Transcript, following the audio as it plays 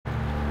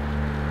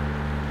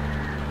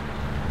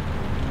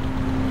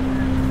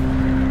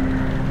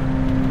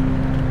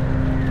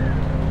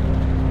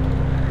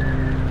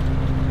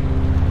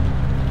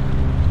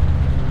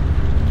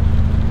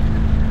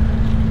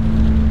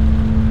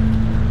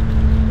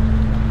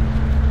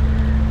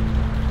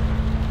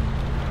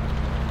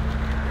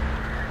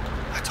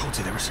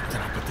you there was something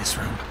up with this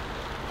room.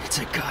 It's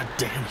a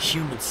goddamn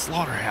human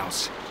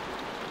slaughterhouse.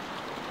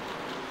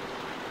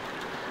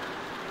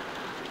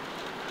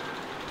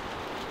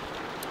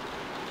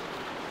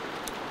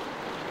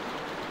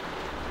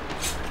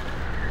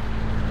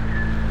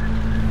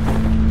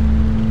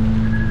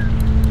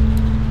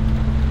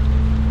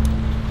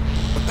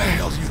 What the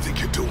hell do you think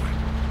you're doing?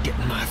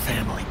 Getting my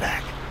family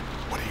back.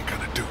 What are you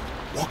gonna do?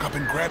 Walk up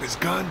and grab his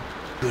gun?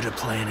 Good a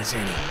plan as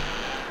any.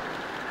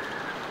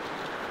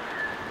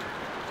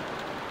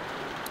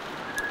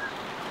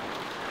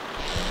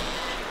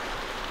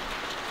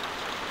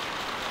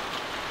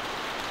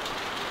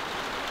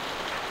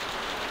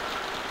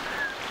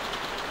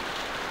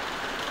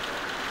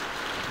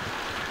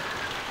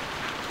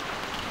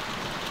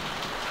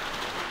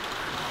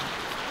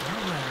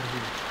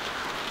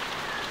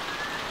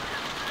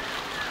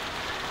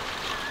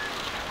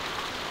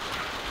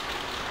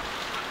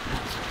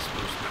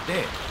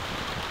 Dead.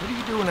 What are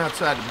you doing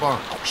outside the barn?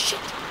 Oh,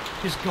 shit!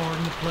 Just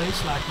guarding the place,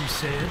 like you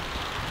said.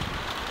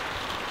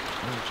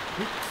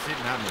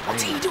 Sitting out in the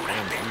What's rain he doing is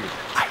out there? weird.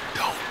 I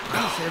don't He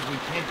know. says we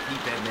can't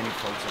keep that many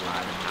folks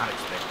alive and not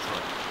expect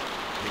trouble.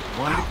 Pick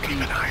one I'll to keep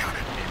keep an eye on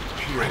it. and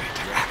Be kill ready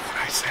to the act when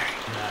I say.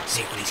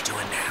 See what he's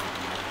doing now.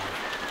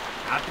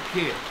 Not the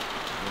kid.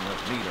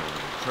 Enough meat on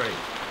the tray.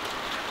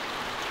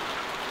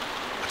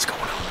 What's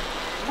going on?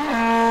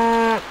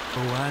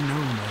 Oh, I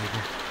know,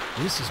 Mabel.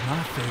 This is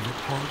my favorite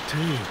part,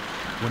 too.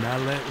 When I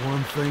let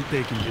one think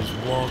they can just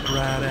walk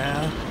right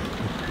out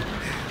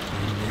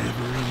and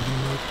never even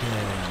look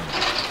down.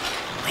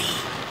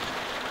 Lee,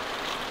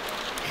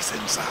 He's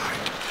inside.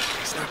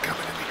 He's not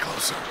coming any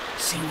closer.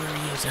 see where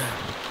he is now.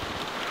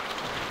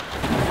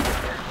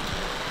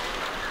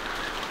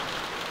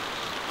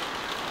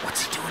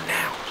 What's he doing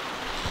now?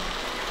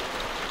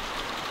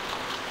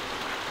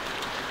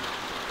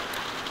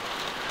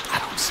 I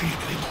don't see him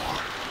anymore.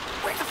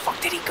 Where the fuck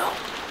did he go?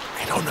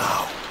 I don't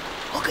know.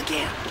 Look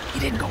again. He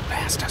didn't go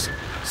past us.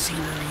 See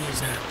where he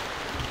is now.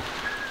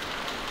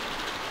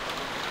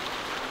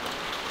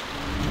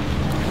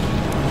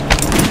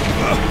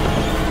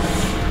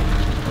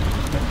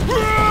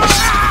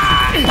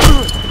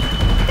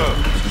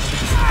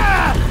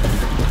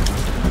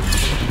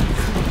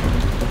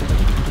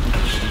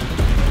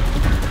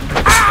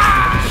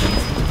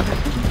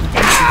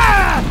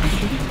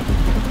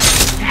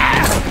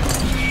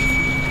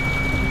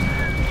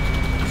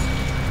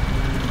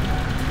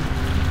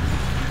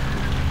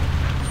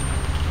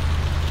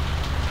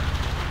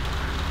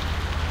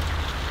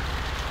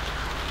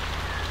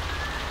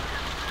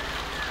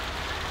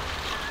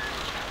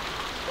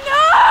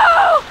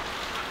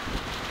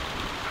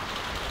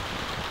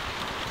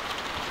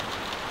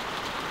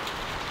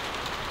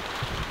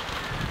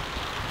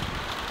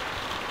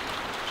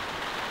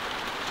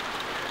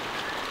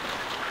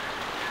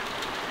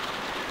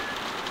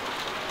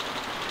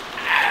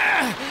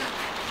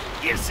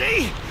 You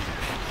see?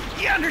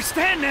 You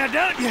understand now,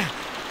 don't you?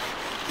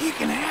 You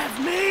can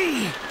have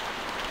me.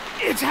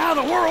 It's how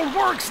the world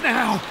works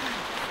now.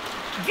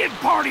 Get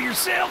part of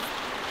yourself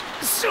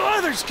so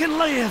others can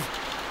live.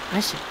 I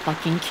should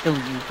fucking kill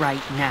you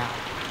right now.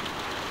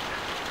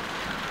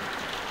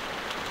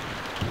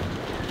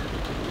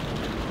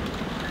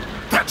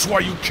 That's why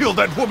you killed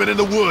that woman in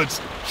the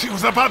woods. She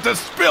was about to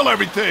spill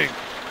everything.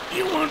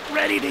 You weren't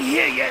ready to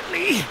hear yet,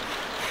 Lee.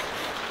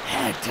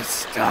 Had to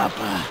stop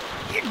her.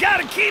 You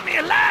gotta keep me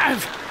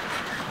alive.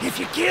 If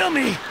you kill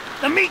me,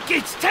 the meat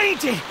gets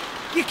tainted.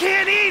 You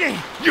can't eat it.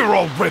 You're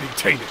already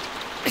tainted.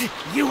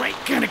 You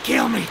ain't gonna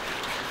kill me.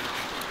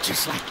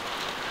 Just like...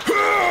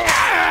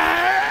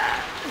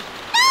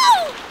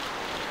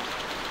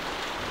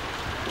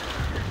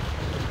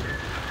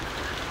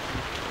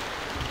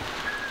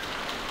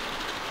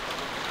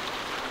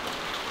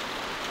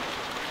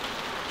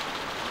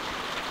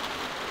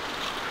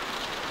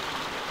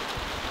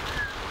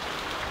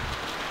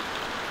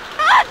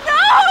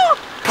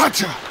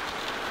 Gotcha!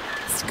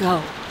 Let's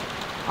go.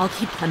 I'll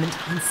keep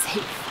Clementine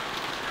safe.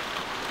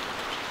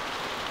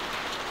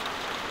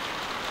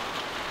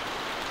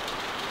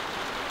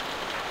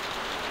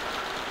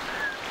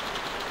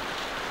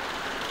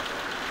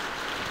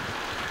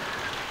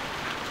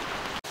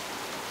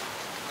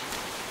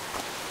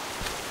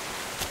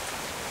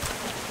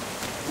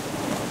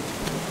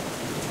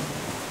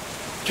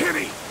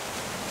 Kenny!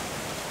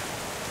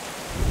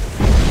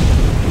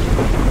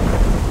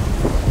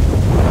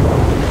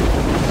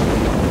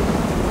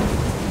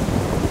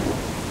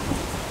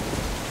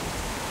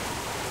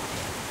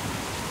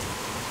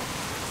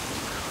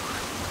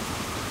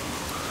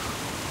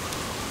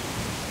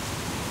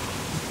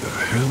 The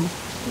hell?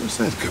 Where's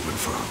that coming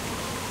from?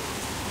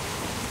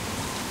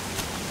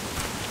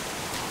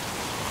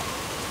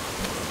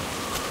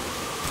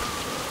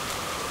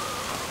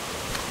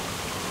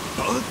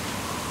 Blood?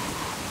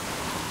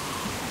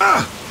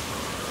 Ah!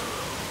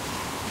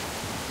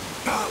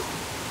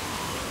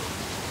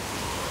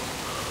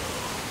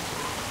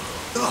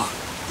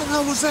 What the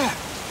hell was that?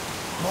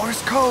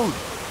 Morse code.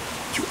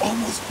 You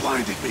almost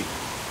blinded me.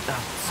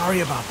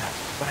 Sorry about that,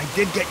 but I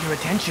did get your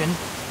attention.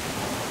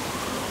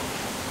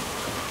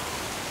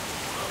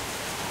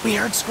 We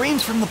heard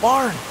screams from the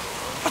barn.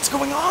 What's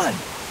going on?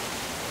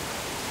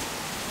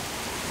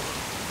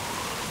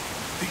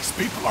 These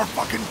people are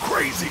fucking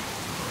crazy.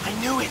 I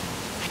knew it.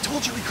 I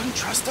told you we couldn't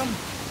trust them.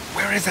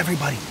 Where is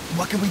everybody?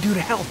 What can we do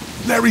to help?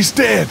 Larry's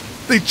dead.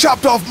 They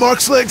chopped off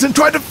Mark's legs and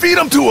tried to feed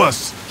him to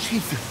us.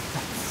 Jesus,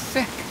 that's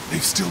sick.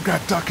 They've still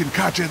got Duck and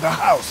Katjaa in the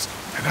house,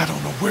 and I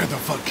don't know where the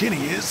fuck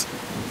Kenny is.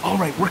 All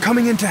right, we're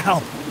coming in to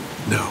help.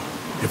 No.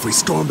 If we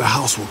storm the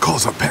house, we'll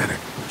cause a panic.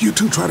 You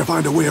two try to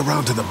find a way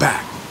around to the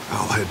back.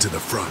 I'll head to the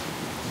front.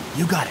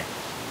 You got it.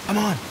 Come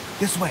on,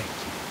 this way.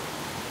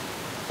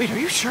 Wait, are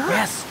you sure?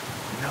 Yes.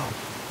 No.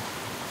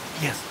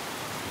 Yes.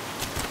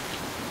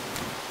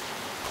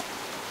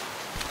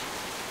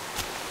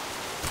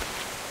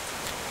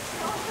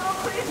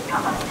 Please,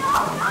 God, no!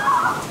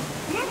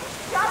 You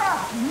shut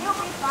up, and you'll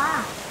be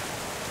fine.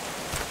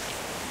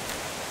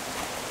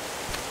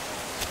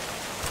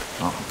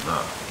 Oh,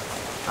 look.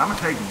 I'm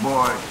gonna take the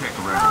boy and check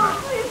around. Oh,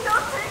 please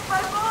don't take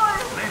my boy.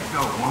 Let's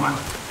go, woman.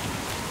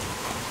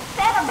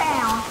 Settle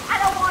down. I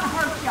don't want to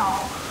hurt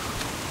y'all.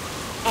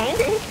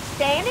 Andy?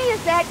 Danny,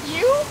 is that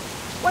you?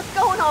 What's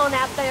going on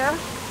out there?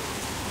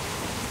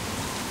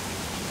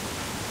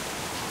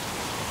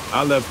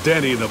 I left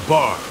Danny in the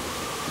bar.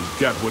 He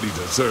got what he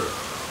deserved.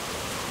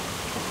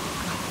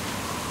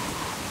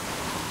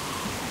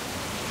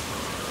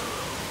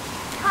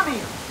 Come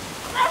here.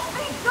 Let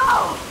me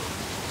go.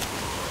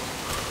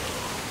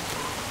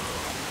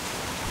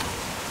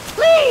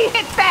 Please,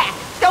 get back!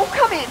 Don't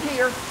come in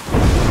here!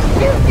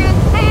 You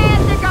just had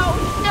to go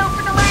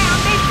snooping around,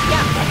 didn't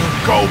ya?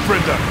 Go,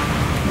 Brenda!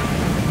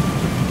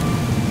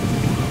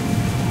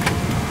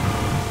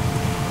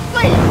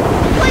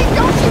 Please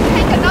don't you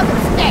take another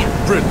step!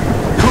 Brenda,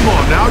 come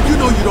on now. You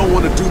know you don't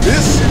want to do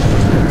this.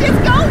 Just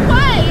go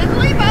away and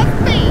leave us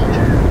be!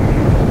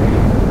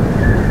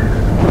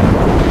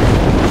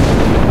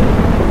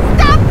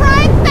 Stop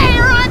right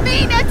there, I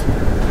mean it!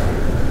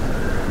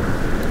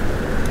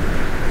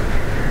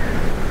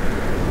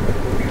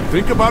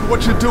 Think about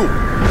what you do.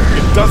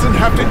 It doesn't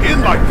have to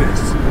end like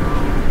this.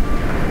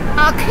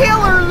 I'll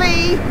kill her,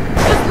 Lee!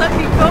 Just let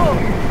me go!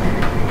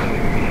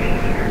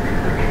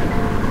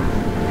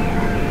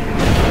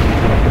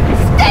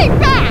 Stay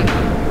back!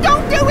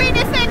 Don't do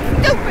anything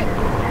stupid!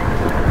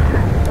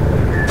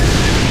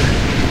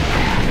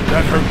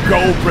 Let her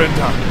go,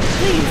 Brenda.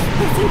 Please,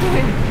 listen to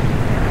him.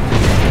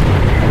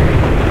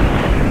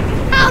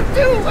 I'll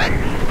do it!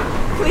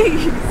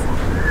 Please.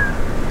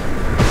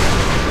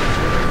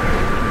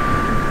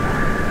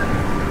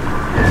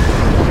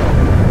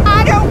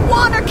 I don't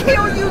want to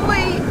kill you,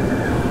 Lee!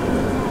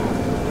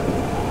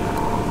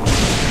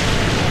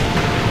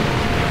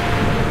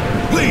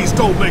 Please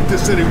don't make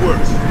this any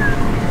worse.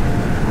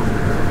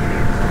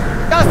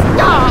 Just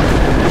stop!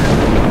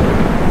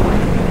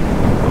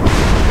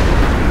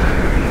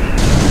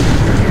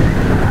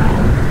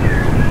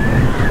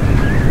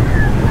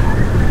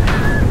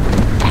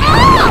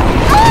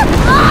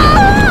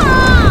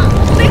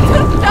 They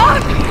took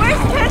Doc.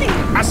 Where's Kenny?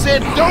 I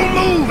said don't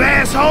move,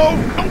 asshole!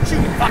 Don't you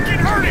fucking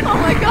hurt him! Oh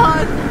my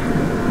God.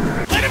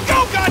 Let him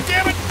go,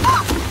 goddammit!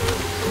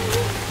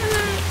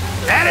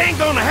 That ain't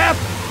gonna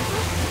happen!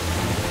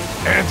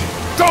 Andy,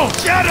 don't!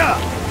 Shut up!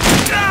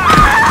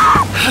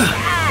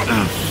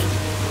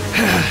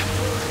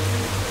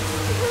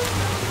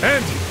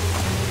 Andy!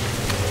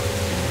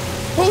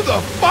 Who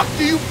the fuck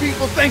do you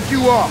people think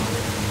you are?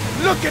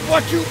 Look at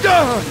what you've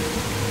done!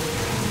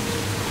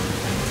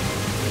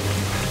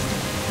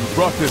 You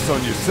brought this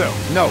on yourself.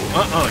 No,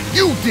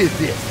 you did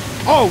this!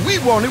 All we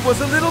wanted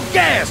was a little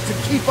gas to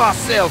keep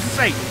ourselves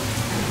safe!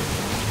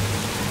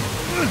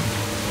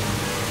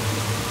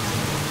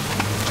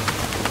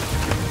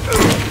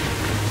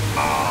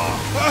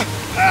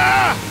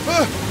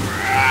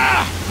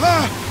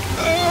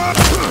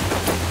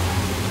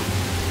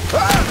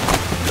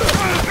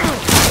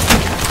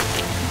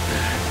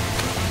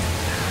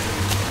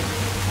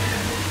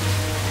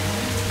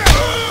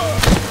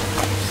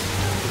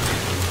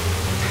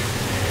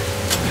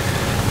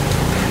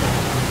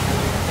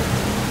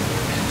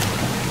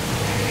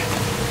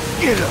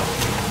 Get up!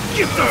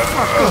 Get the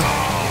fuck up!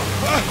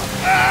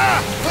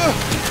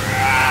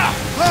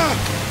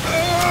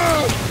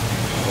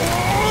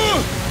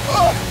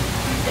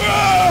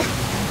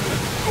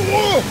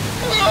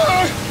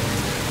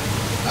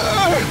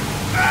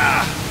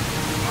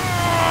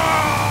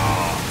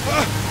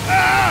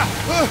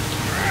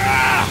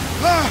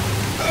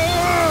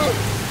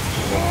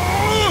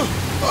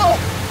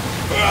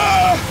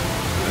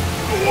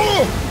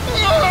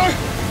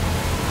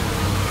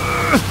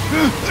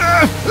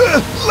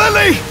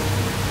 Lily!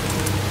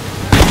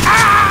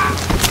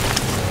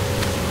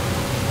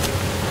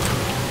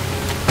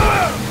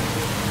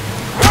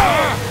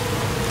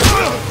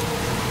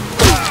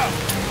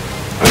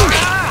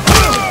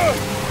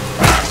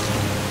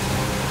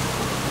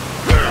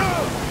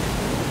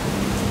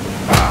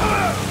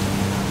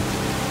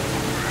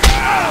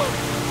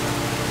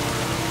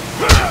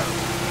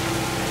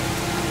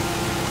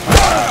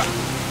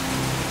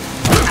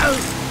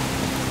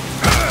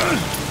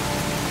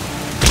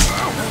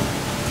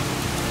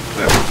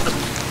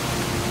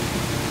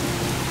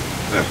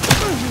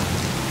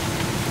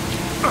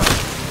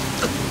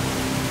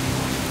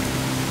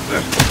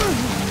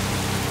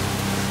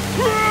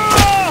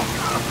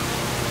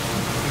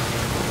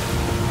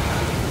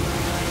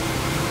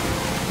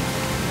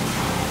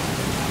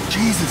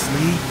 Jesus,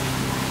 Lee.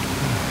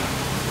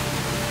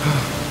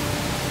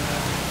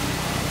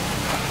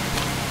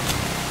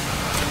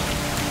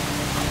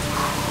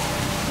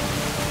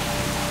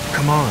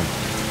 Come on,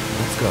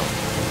 let's go.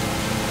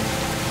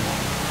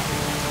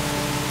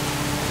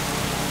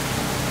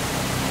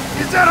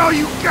 Is that all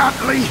you got,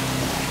 Lee?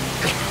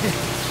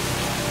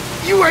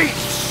 You ain't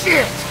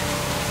shit!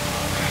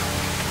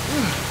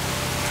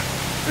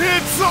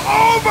 It's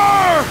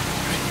over!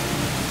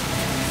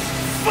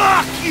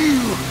 Fuck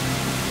you!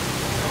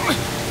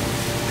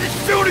 As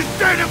soon as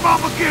Dad and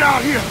Mama get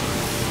out here,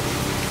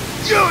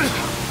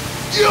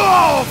 you're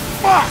all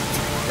fucked!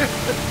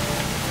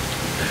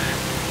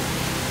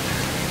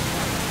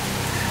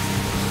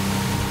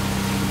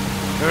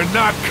 They're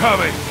not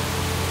coming.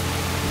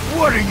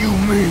 What do you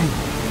mean?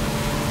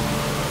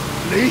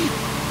 Lee?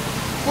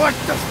 What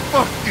the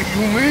fuck do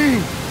you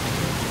mean?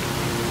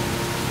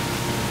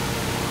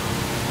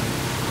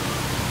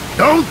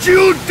 Don't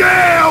you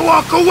dare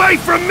walk away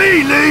from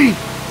me, Lee!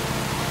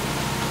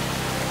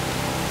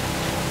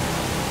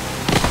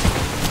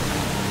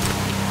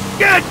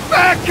 Get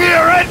back here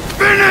and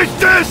finish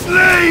this,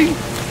 Lee!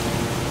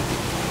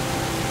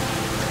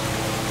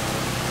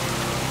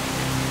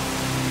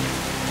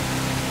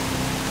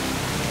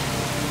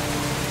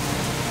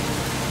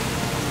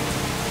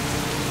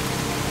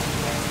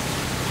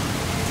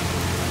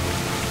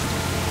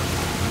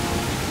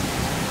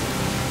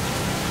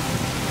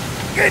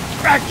 Get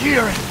back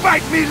here and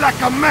fight me like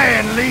a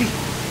man, Lee!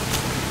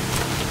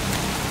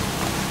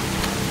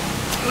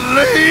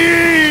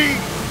 Lee!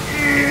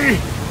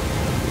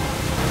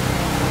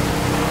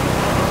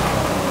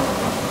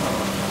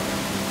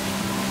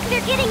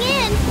 They're getting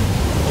in!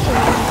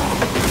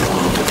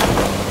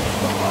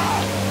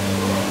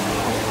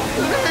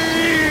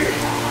 Lee!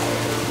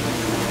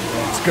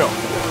 Let's go.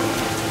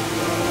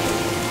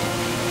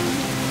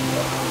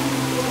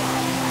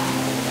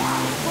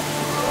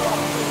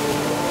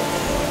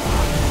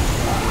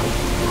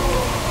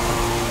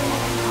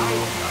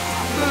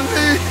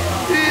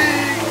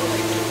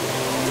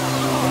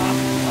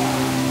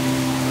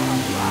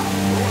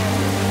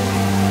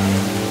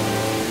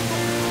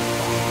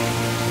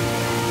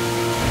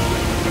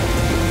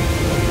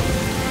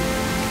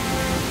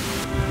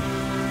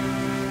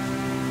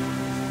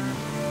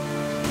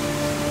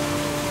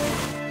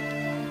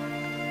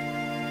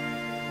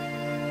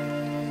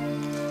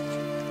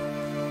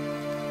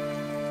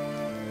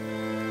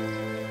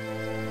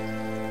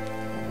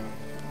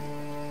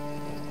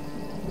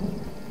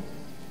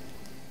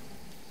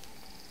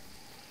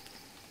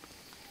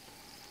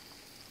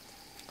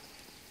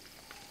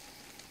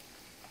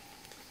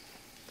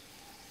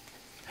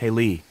 Hey,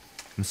 Lee.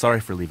 I'm sorry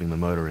for leaving the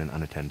motor inn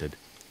unattended.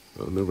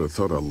 I never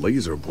thought a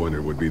laser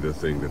pointer would be the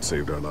thing that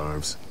saved our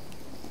lives.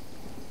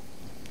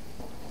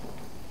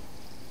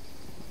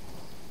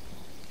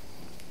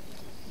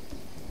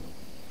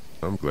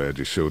 I'm glad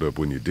you showed up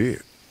when you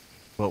did.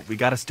 Well, we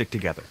gotta stick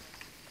together.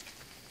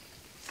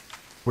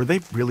 Were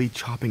they really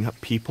chopping up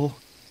people?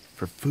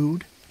 For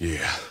food?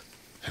 Yeah,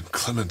 and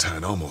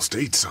Clementine almost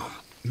ate some.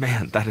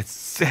 Man, that is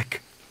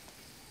sick.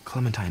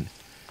 Clementine,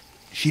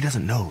 she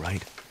doesn't know,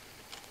 right?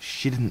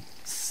 She didn't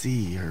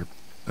see or...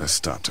 I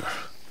stopped her.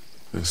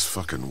 This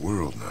fucking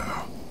world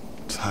now.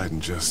 It's hiding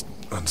just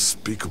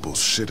unspeakable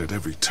shit at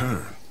every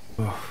turn.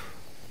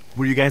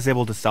 Were you guys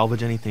able to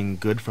salvage anything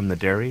good from the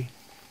dairy?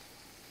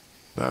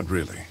 Not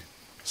really.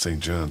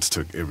 St. John's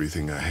took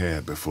everything I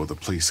had before the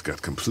place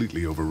got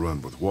completely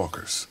overrun with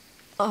walkers.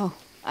 Oh,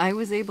 I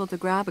was able to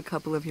grab a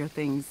couple of your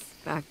things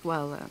back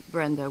while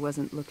Brenda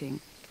wasn't looking.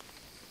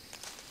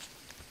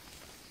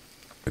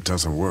 It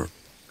doesn't work.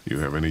 You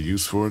have any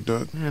use for it,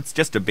 Doug? It's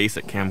just a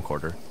basic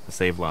camcorder. The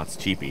Save-Lot's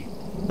cheapy.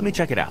 Let me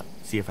check it out,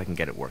 see if I can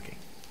get it working.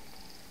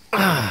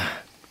 How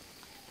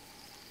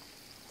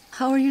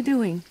are you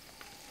doing?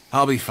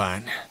 I'll be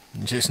fine.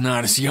 Just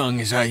not as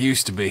young as I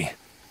used to be.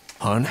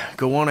 Hon,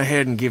 go on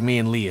ahead and give me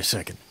and Lee a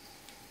second.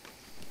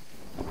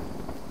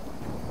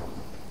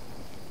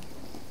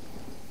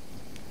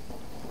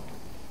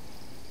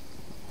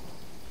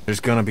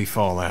 There's gonna be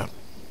fallout.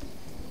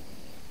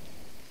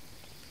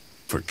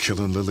 For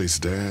killing Lily's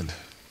dad?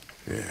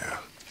 Yeah,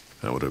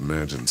 I would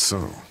imagine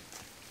so.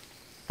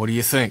 What do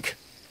you think?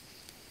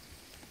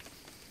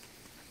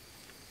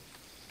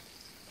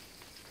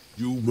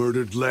 You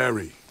murdered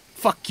Larry.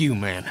 Fuck you,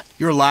 man.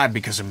 You're alive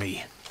because of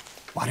me.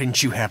 Why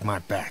didn't you have my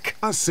back?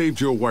 I saved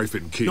your wife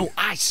and kid. No,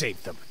 I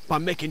saved them by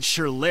making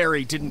sure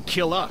Larry didn't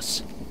kill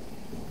us.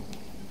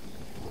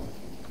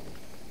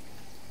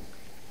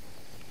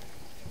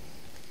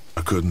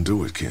 I couldn't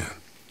do it, Ken.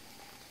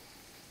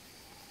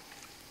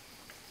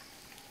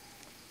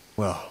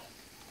 Well,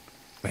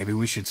 maybe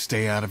we should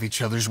stay out of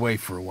each other's way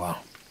for a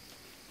while.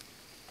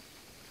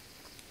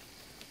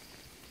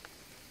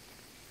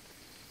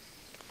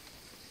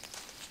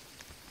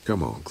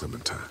 Come on,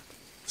 Clementine.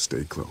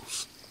 Stay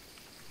close.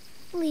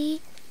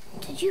 Lee,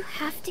 did you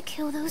have to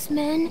kill those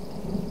men?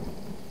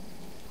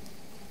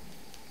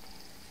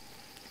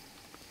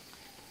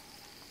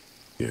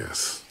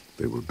 Yes,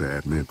 they were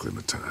bad men,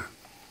 Clementine.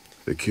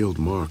 They killed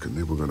Mark and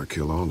they were gonna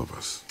kill all of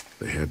us.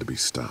 They had to be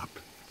stopped.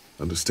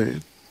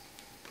 Understand?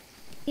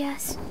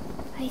 Yes,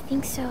 I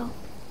think so.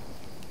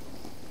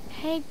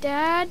 Hey,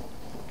 Dad,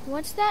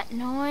 what's that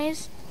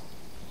noise?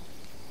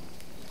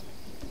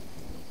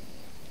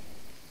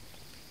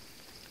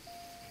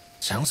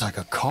 Sounds like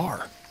a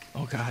car.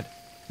 Oh God,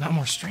 not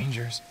more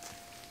strangers.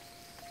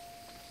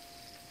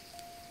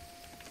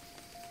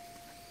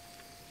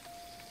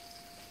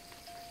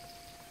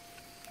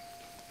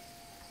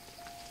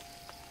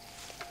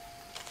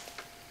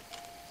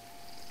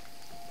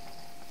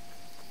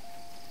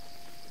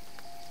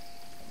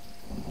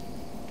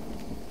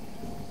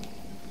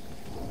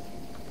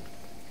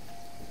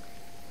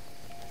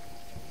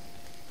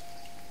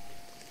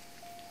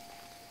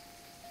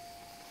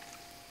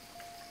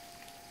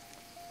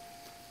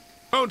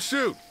 Don't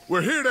shoot!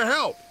 We're here to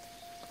help!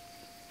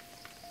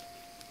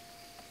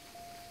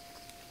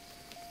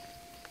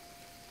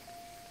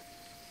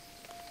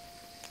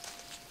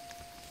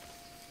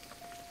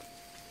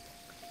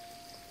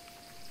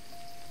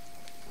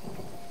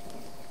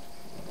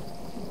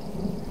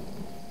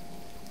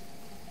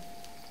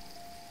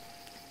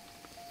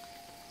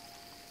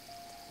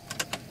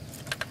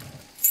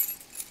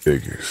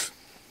 Figures.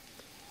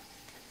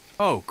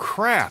 Oh,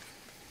 crap.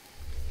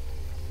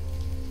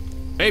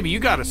 Baby, you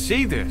gotta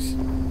see this.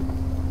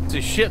 It's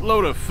a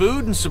shitload of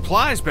food and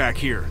supplies back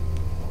here.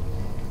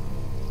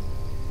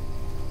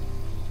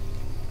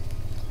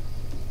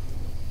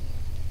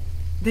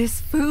 This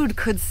food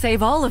could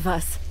save all of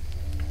us.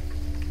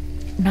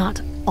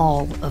 Not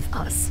all of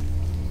us.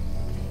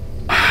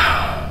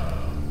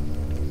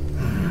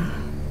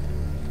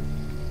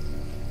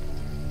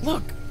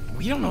 Look,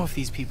 we don't know if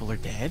these people are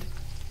dead.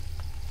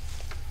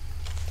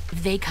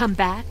 If they come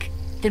back,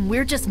 then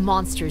we're just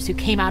monsters who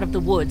came out of the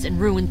woods and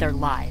ruined their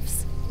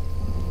lives.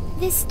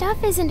 This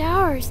stuff isn't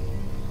ours.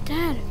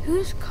 Dad,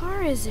 whose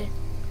car is it?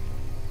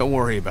 Don't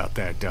worry about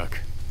that, Duck.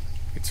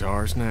 It's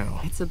ours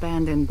now. It's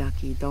abandoned,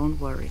 Ducky. Don't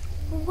worry.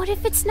 What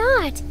if it's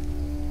not?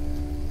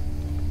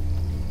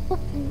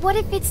 What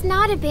if it's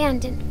not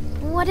abandoned?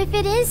 What if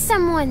it is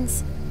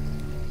someone's?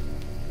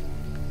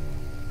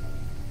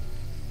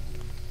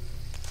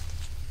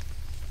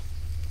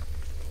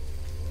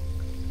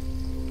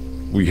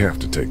 We have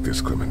to take this,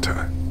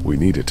 Clementine. We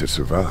need it to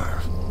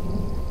survive.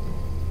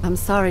 I'm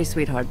sorry,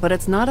 sweetheart, but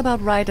it's not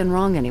about right and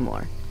wrong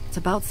anymore. It's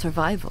about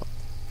survival.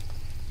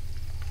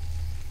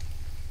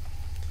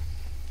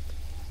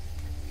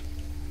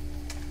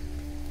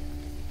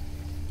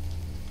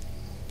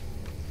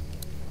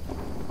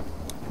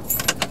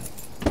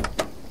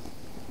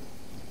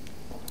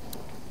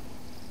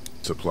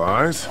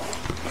 Supplies?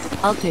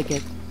 I'll take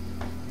it.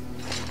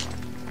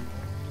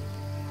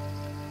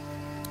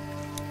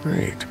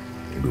 Great.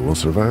 Maybe we'll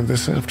survive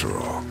this after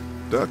all.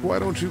 Duck, why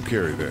don't you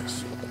carry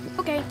this?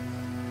 Okay.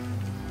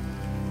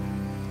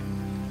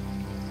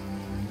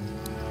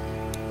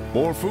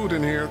 More food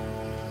in here.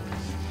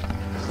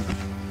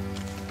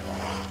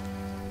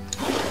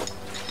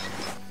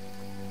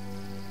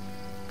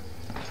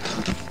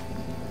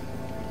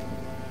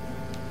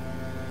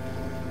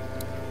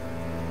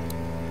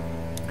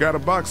 Got a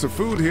box of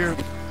food here.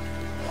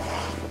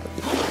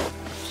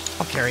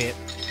 I'll carry it.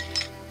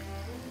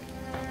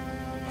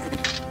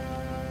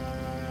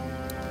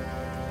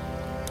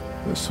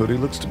 This hoodie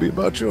looks to be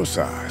about your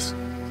size.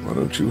 Why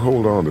don't you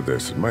hold on to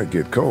this? It might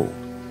get cold.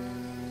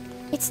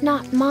 It's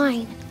not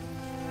mine.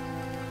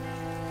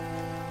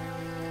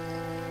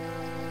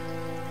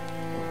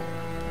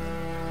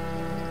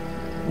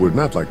 We're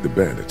not like the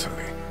bandits,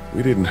 honey.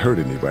 We didn't hurt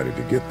anybody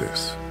to get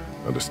this.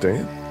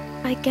 Understand?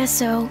 I guess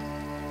so.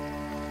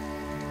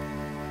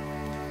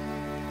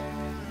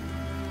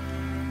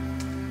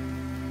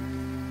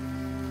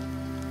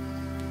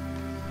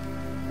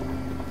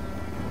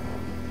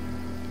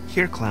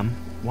 Here, Clem.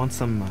 Want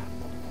some,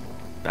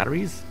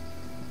 batteries?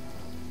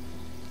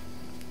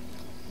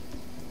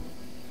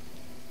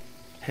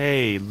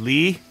 Hey,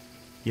 Lee?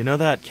 You know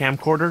that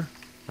camcorder?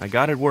 I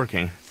got it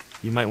working.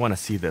 You might want to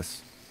see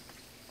this.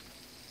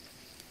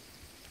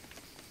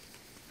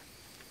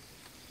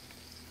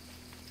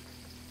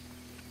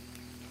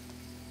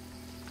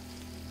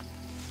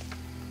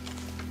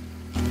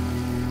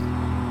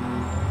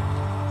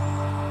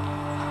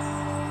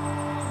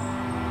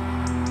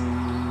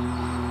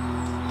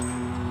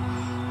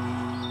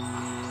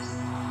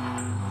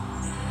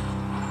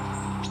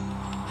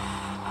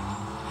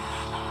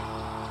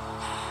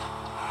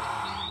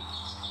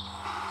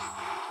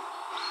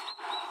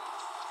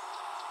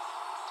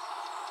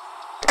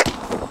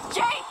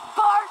 Jake,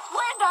 Bart,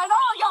 Linda, and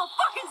all y'all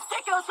fucking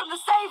sickos from the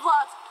save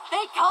lots.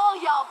 They call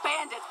y'all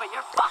bandits, but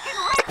you're fucking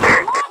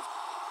racist ones.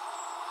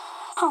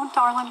 Oh,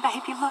 darling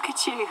baby, look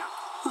at you.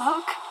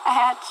 Look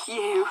at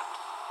you.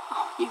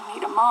 Oh, you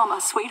need a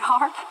mama,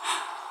 sweetheart.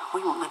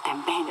 We won't let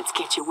them bandits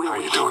get you, will we?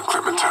 How you doing,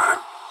 Clementine?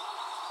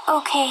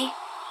 Okay.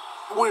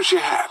 Where's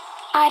your hat?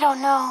 I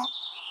don't know.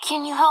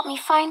 Can you help me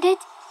find it?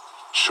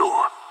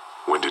 Sure.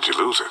 When did you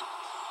lose it?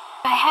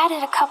 I had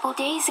it a couple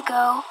days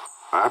ago.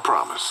 I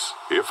promise.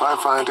 If I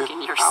find it,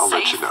 I'll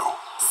let you know.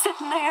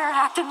 Sitting there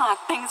acting like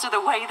things are the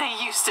way they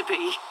used to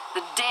be.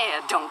 The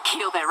dead don't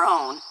kill their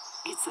own.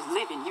 It's the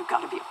living you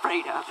gotta be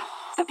afraid of.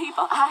 The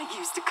people I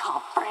used to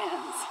call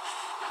friends.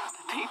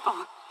 The people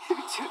who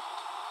took...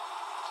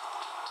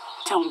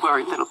 Don't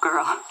worry, little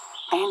girl.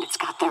 Bandits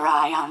got their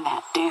eye on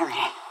that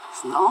dairy.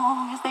 As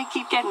long as they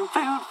keep getting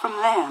food from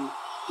them,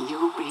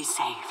 you'll be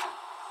safe.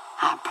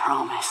 I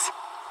promise.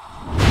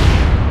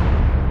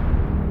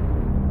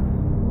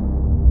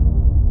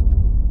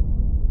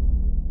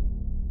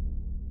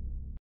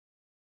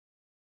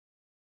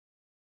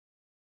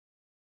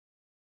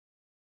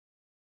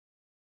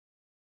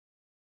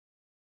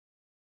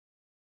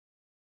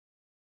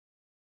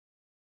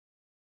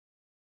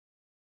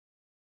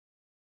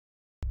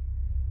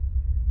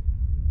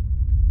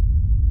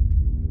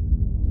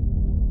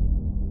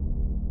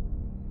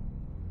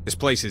 This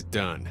place is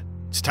done.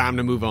 It's time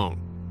to move on.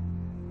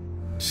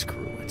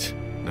 Screw it.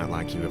 Not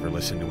like you ever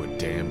listen to a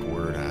damned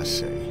word I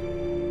say.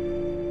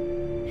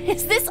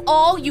 Is this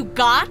all you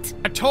got?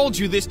 I told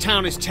you this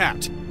town is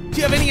tapped. Do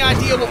you have any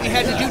idea what we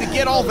had to do to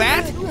get all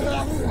that?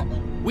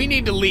 We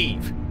need to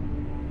leave.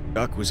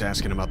 Duck was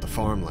asking about the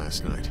farm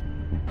last night.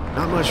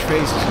 Not much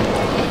phases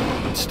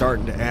yet. It's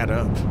starting to add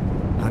up.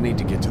 I need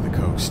to get to the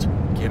coast.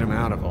 Get him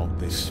out of all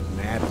this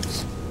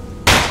madness.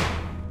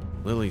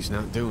 Lily's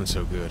not doing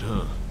so good,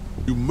 huh?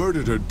 You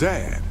murdered her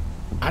dad.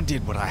 I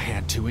did what I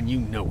had to, and you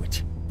know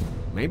it.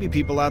 Maybe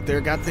people out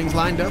there got things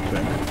lined up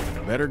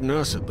better. Better than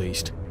us, at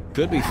least.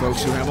 Could be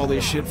folks who have all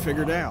this shit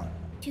figured out.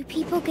 Do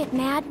people get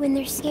mad when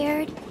they're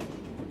scared?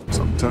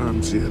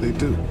 Sometimes, yeah, they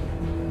do.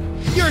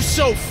 You're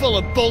so full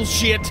of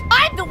bullshit!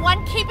 I'm the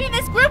one keeping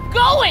this group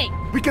going!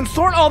 We can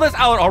sort all this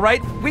out,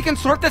 alright? We can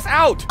sort this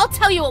out! I'll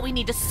tell you what we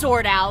need to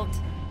sort out.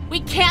 We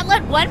can't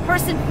let one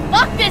person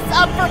fuck this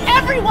up for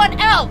everyone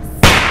else!